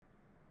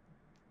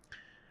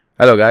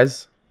Hello,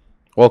 guys.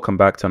 Welcome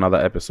back to another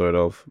episode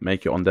of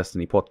Make Your Own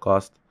Destiny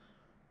podcast,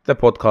 the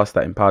podcast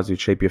that empowers you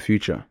to shape your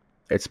future.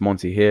 It's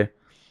Montey here,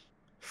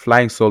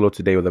 flying solo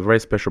today with a very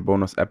special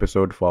bonus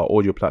episode for our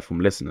audio platform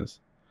listeners.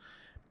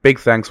 Big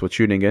thanks for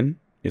tuning in.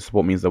 Your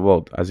support means the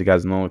world. As you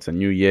guys know, it's a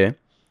new year,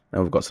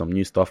 and we've got some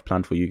new stuff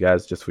planned for you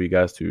guys, just for you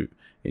guys to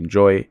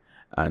enjoy,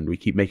 and we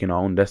keep making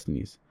our own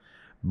destinies.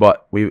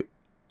 But we've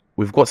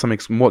got some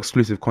more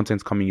exclusive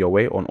content coming your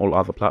way on all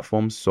other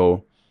platforms,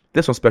 so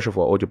this one's special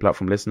for audio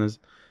platform listeners.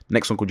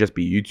 Next one could just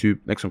be YouTube.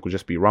 Next one could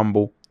just be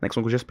Rumble. Next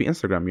one could just be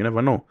Instagram. You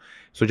never know.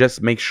 So just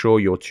make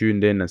sure you're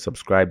tuned in and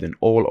subscribed in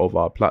all of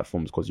our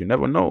platforms, because you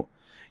never know.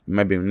 You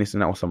might be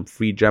listening out on some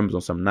free gems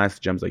or some nice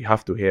gems that you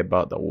have to hear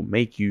about that will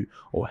make you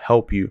or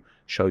help you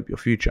shape your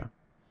future.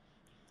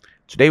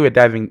 Today we're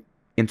diving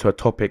into a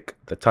topic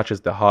that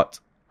touches the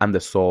heart and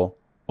the soul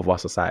of our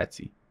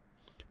society,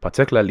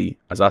 particularly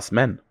as us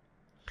men.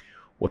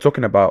 We're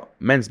talking about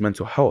men's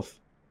mental health.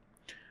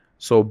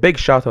 So big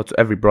shout out to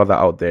every brother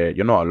out there.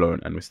 You're not alone,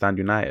 and we stand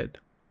united.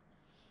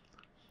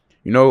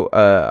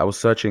 I was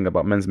searching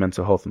about men's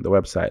mental health on the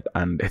website,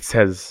 and it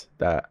says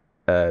that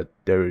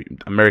they're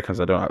Americans.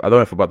 I don't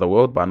know if about the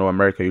world, but I know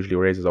America usually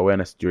raises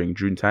awareness during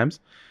June times.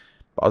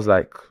 But I was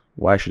like,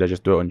 why should I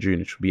just do it on June?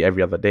 It should be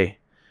every other day.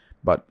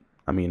 But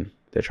I mean,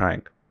 they're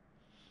trying.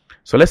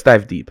 So let's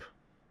dive deep.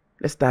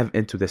 Let's dive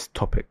into this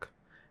topic: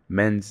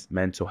 men's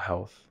mental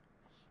health.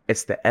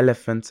 It's the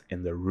elephant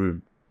in the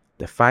room.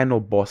 The final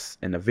boss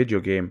in a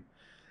video game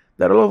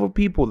that a lot of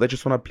people, they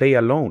just want to play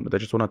alone. They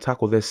just want to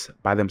tackle this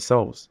by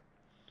themselves.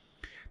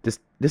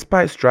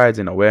 Despite strides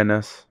in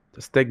awareness,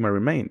 the stigma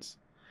remains,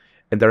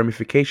 and the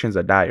ramifications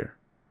are dire.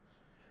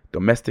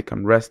 Domestic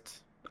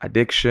unrest,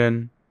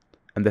 addiction,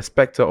 and the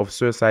specter of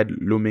suicide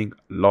looming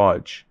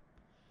large.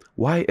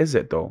 Why is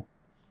it, though,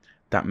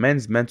 that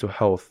men's mental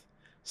health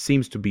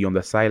seems to be on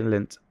the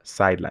silent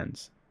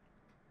sidelines?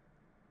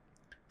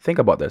 Think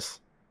about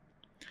this.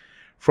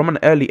 From an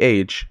early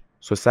age,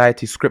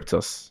 society scripts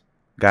us,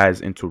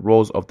 guys, into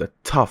roles of the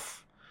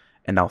tough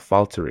and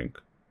unfaltering.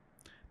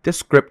 This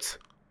script,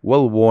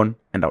 well worn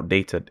and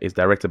outdated, is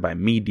directed by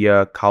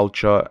media,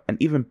 culture, and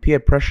even peer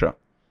pressure.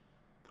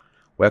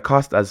 We're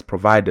cast as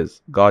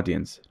providers,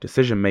 guardians,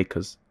 decision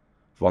makers.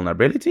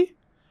 Vulnerability?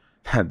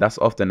 That's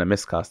often a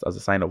miscast as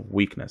a sign of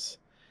weakness,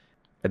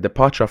 a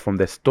departure from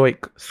the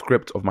stoic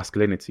script of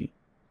masculinity.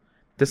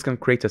 This can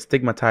create a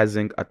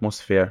stigmatizing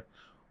atmosphere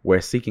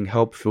where seeking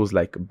help feels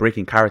like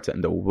breaking character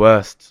in the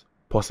worst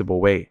possible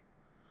way.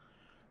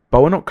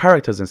 But we're not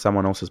characters in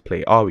someone else's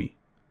play, are we?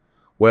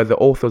 We're the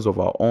authors of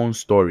our own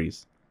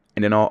stories,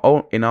 and in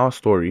our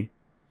story,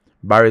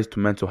 barriers to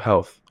mental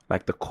health,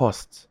 like the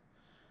costs,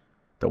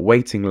 the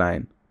waiting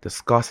line, the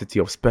scarcity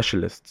of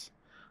specialists,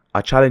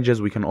 are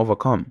challenges we can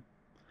overcome.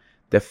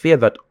 The fear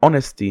that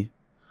honesty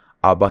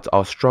about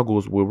our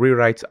struggles will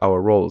rewrite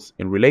our roles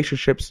in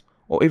relationships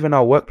or even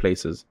our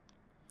workplaces.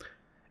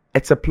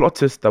 It's a plot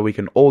twist that we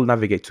can all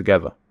navigate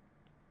together.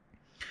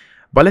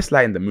 But let's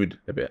lighten the mood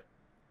a bit.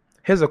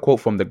 Here's a quote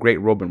from the great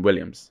Robin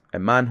Williams, a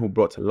man who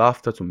brought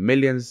laughter to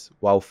millions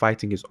while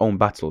fighting his own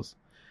battles.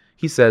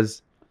 He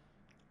says,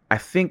 "I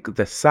think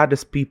the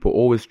saddest people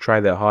always try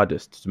their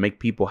hardest to make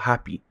people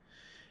happy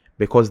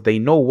because they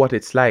know what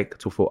it's like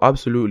to feel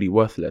absolutely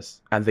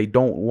worthless, and they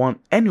don't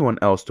want anyone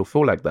else to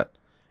feel like that.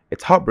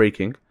 It's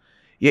heartbreaking,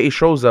 yet it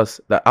shows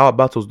us that our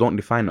battles don't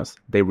define us,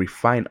 they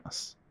refine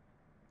us."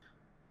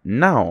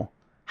 Now,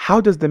 how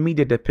does the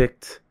media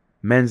depict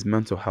men's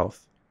mental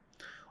health?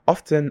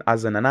 Often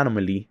as an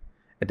anomaly,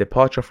 a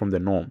departure from the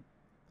norm.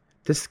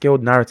 This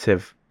skilled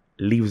narrative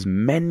leaves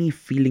many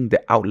feeling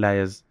the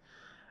outliers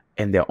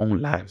in their own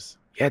lives.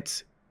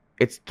 Yet,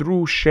 it's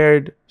through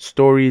shared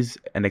stories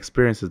and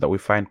experiences that we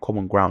find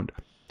common ground.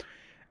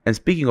 And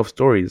speaking of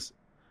stories,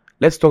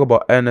 let's talk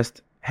about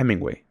Ernest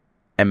Hemingway,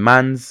 a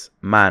man's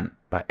man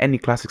by any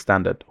classic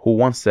standard, who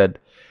once said,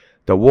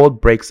 "The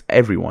world breaks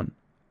everyone,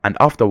 and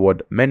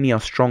afterward, many are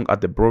strong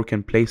at the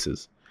broken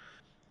places."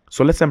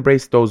 So let's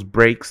embrace those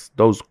breaks,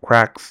 those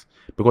cracks,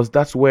 because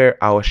that's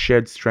where our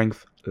shared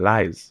strength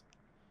lies.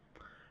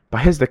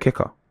 But here's the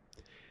kicker.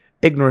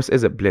 Ignorance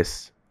isn't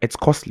bliss. It's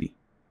costly.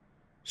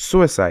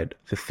 Suicide,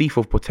 the thief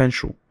of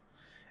potential,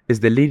 is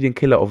the leading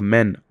killer of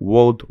men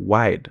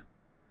worldwide.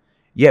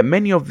 Yet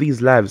many of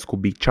these lives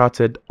could be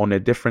charted on a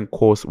different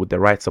course with the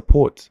right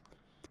support.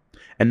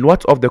 And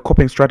what of the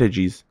coping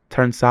strategies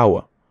turn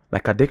sour,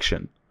 like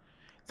addiction?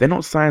 They're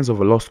not signs of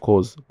a lost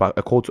cause, but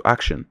a call to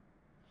action.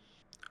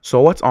 So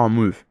what's our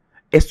move?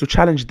 It's to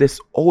challenge this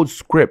old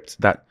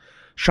script that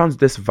shuns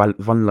this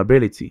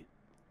vulnerability.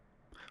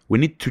 We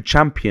need to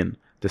champion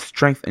the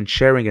strength in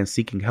sharing and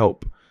seeking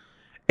help.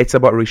 It's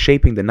about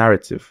reshaping the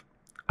narrative.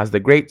 As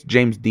the great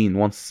James Dean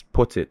once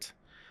put it,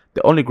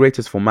 the only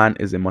greatest for man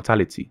is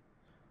immortality.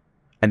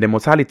 And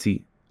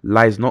immortality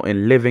lies not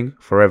in living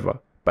forever,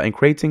 but in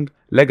creating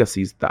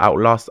legacies that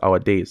outlast our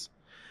days.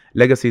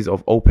 Legacies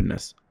of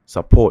openness,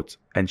 support,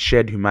 and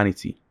shared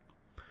humanity.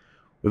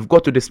 We've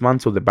got to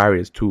dismantle the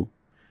barriers too.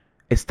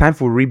 It's time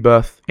for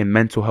rebirth in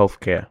mental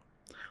health care.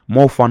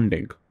 More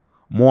funding,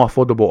 more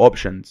affordable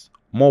options,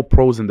 more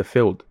pros in the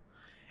field.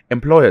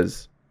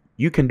 Employers,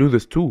 you can do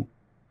this too.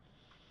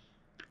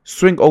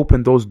 Swing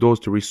open those doors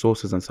to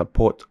resources and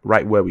support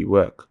right where we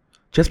work.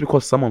 Just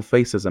because someone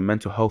faces a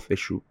mental health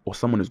issue or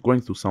someone is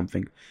going through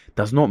something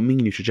does not mean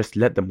you should just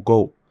let them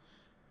go.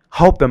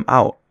 Help them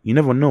out. You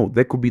never know.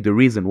 They could be the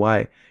reason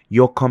why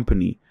your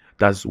company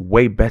does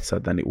way better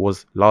than it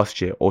was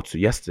last year or to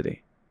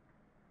yesterday.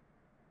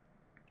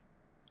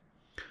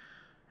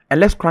 And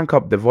let's crank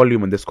up the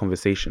volume in this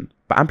conversation.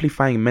 By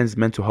amplifying men's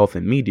mental health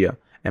in media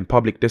and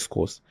public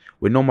discourse,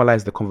 we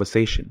normalize the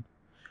conversation.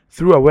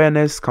 Through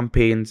awareness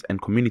campaigns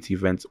and community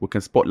events, we can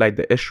spotlight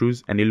the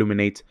issues and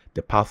illuminate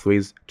the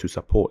pathways to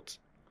support.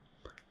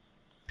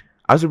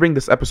 As we bring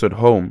this episode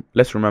home,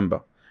 let's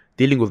remember,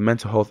 dealing with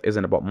mental health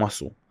isn't about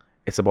muscle,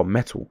 it's about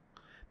metal.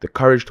 The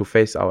courage to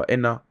face our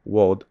inner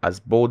world as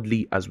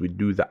boldly as we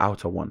do the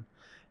outer one.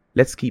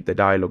 Let's keep the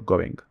dialogue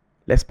going.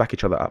 Let's back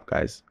each other up,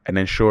 guys, and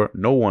ensure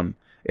no one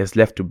is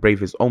left to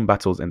brave his own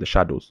battles in the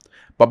shadows.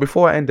 But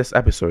before I end this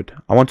episode,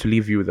 I want to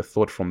leave you with a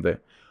thought from the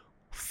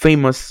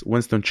famous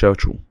Winston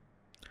Churchill.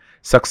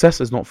 Success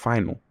is not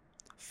final.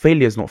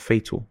 Failure is not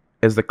fatal.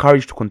 It's the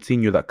courage to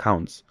continue that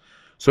counts.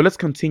 So let's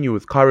continue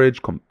with courage,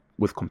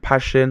 with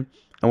compassion,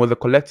 and with a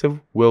collective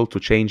will to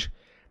change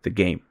the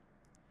game.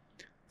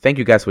 Thank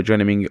you guys for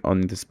joining me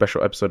on this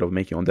special episode of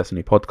Making Your Own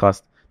Destiny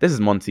podcast. This is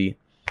Montey,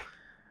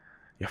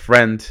 your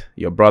friend,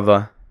 your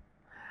brother.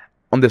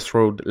 On this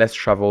road, less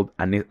traveled.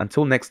 And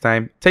until next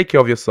time, take care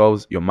of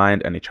yourselves, your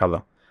mind, and each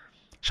other.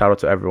 Shout out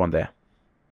to everyone there.